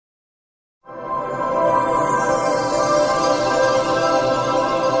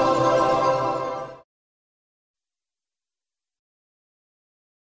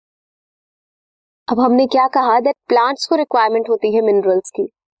अब हमने क्या कहा दैट प्लांट्स को रिक्वायरमेंट होती है मिनरल्स की,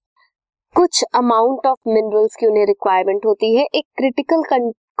 कुछ अमाउंट ऑफ मिनरल्स की उन्हें रिक्वायरमेंट होती है, एक क्रिटिकल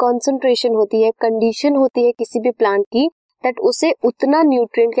कंसंट्रेशन होती है, कंडीशन होती है किसी भी प्लांट की दैट उसे उतना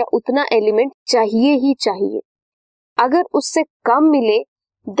न्यूट्रिएंट या उतना एलिमेंट चाहिए ही चाहिए। अगर उससे कम मिले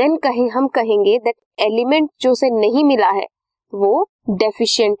देन हम कहेंगे दैट एलिमेंट जो उसे नहीं मिला है वो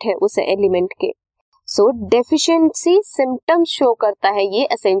डेफिशिएंट है उस एलिमेंट के। सो डेफिशिएंसी सिम्टम्स शो करता है ये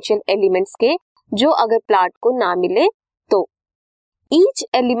एसेंशियल एलिमेंट्स के, जो अगर प्लांट को ना मिले तो। Each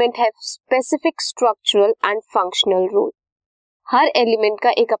element have specific structural and functional role. Her element का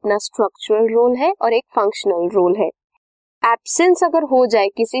एक अपना स्ट्रक्चरल रोल है और एक फंक्शनल रोल है। एब्सेंस अगर हो जाए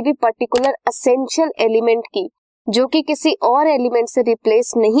किसी भी पर्टिकुलर एसेंशियल एलिमेंट की जो कि किसी और एलिमेंट से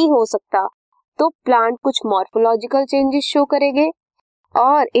रिप्लेस नहीं हो सकता, तो प्लांट कुछ मॉर्फोलॉजिकल चेंजेस शो करेंगे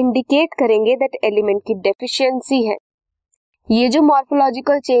और इंडिकेट करेंगे दैट एलिमेंट की डेफिशिएंसी है। ये जो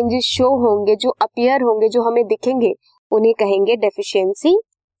मॉर्फोलॉजिकल चेंजेस शो होंगे, जो अपीयर होंगे, जो हमें दिखेंगे, उन्हें कहेंगे डेफिशिएंसी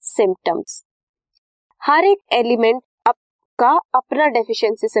सिम्टम्स। हर एक एलिमेंट का अपना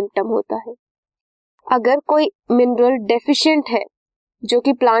डेफिशिएंसी सिम्टम होता है। अगर कोई मिनरल डेफिशिएंट है जो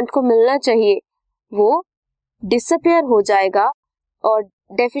कि प्लांट को मिलना चाहिए, वो डिसअपीयर हो जाएगा, और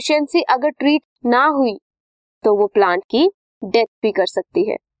डेफिशिएंसी अगर ट्रीट ना हुई तो वो प्लांट की डेथ भी कर सकती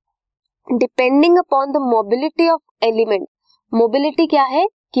है। Depending upon the mobility of element, mobility क्या है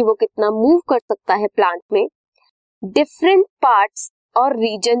कि वो कितना मूव कर सकता है प्लांट में, डिफरेंट पार्ट्स और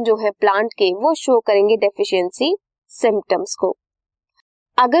रीजन जो है प्लांट के वो शो करेंगे डेफिशिएंसी सिम्टम्स को।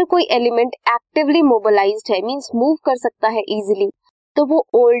 अगर कोई एलिमेंट एक्टिवली मोबिलाइज्ड है, मींस मूव कर सकता है इजीली, तो वो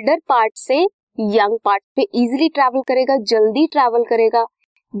ओल्डर पार्ट से यंग पार्ट पे इजीली ट्रैवल करेगा, जल्दी ट्रैवल करेगा,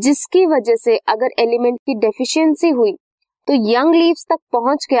 जिसकी वजह से अगर एलिमेंट की डेफिशिएंसी हुई तो यंग लीव्स तक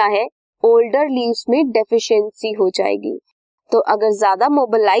पहुंच गया है, ओल्डर लीव्स में डेफिशिएंसी हो जाएगी। तो अगर ज्यादा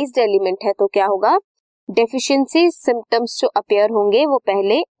मोबिलाइज्ड एलिमेंट है तो क्या होगा, डेफिशिएंसी सिम्टम्स जो अपीयर होंगे वो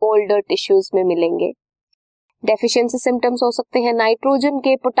पहले ओल्डर टिश्यूज में मिलेंगे। डेफिशिएंसी सिम्टम्स हो सकते हैं नाइट्रोजन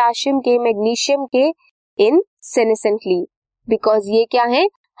के, पोटाशियम के, मैग्नीशियम के इन सेनेसेंट लीव, बिकॉज ये क्या है,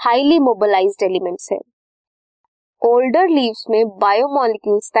 हाईली मोबिलाइज्ड एलिमेंट्स है। ओल्डर लीव्स में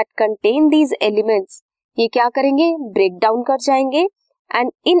biomolecules that contain these elements ये क्या करेंगे, ब्रेक डाउन कर जाएंगे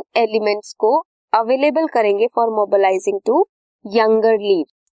एंड इन एलिमेंट्स को अवेलेबल करेंगे for mobilising to younger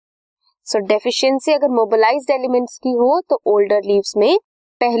leaves. So deficiency अगर मोबिलाइज्ड एलिमेंट्स की हो तो ओल्डर लीव्स में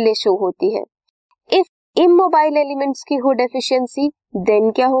पहले शो होती है। इफ इमोबाइल एलिमेंट्स की हो डेफिशिएंसी देन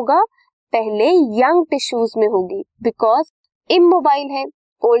क्या होगा, पहले यंग टिश्यूज में होगी, बिकॉज इमोबाइल है,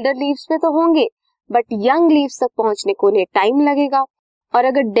 ओल्डर लीव्स में तो होंगे बट यंग लीव्स तक पहुंचने को उन्हें टाइम लगेगा, और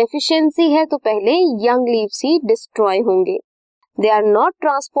अगर डेफिशिएंसी है तो पहले यंग लीव्स ही डिस्ट्रॉय होंगे। They are not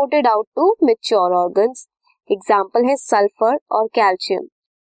transported out to mature organs. Example है सल्फर और कैल्शियम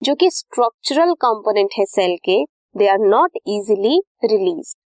जो कि स्ट्रक्चरल कंपोनेंट है सेल के, they are not easily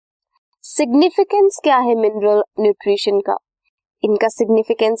release. Significance क्या है मिनरल न्यूट्रिशन का, इनका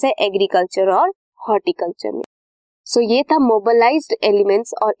सिग्निफिकेंस है एग्रीकल्चर और हॉर्टिकल्चर में। सो ये था मोबिलाइज्ड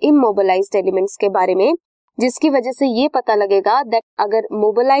एलिमेंट्स और इमोबिलाइज्ड एलिमेंट्स के बारे में, जिसकी वजह से ये पता लगेगा दैट अगर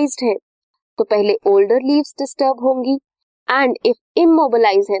मोबिलाइज्ड है तो पहले ओल्डर लीव्स डिस्टर्ब होंगी, एंड इफ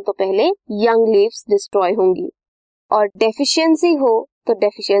इमोबिलाइज है तो पहले यंग लीव्स डिस्ट्रॉय होंगी, और डेफिशिएंसी हो तो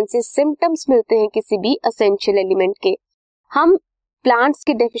डेफिशिएंसी सिम्टम्स मिलते हैं किसी भी एसेंशियल एलिमेंट के। हम प्लांट्स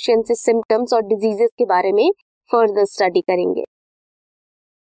के डेफिशिएंसी सिम्टम्स और डिजीजेस के बारे में फर्दर स्टडी करेंगे।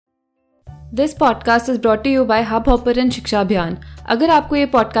 This podcast is brought to you by Hubhopper and Shiksha Abhiyan. अगर आपको ये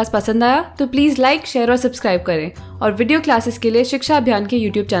पॉडकास्ट पसंद आया तो प्लीज़ लाइक, शेयर और सब्सक्राइब करें, और वीडियो क्लासेस के लिए शिक्षा अभियान के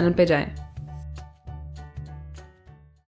यूट्यूब चैनल पर जाएं।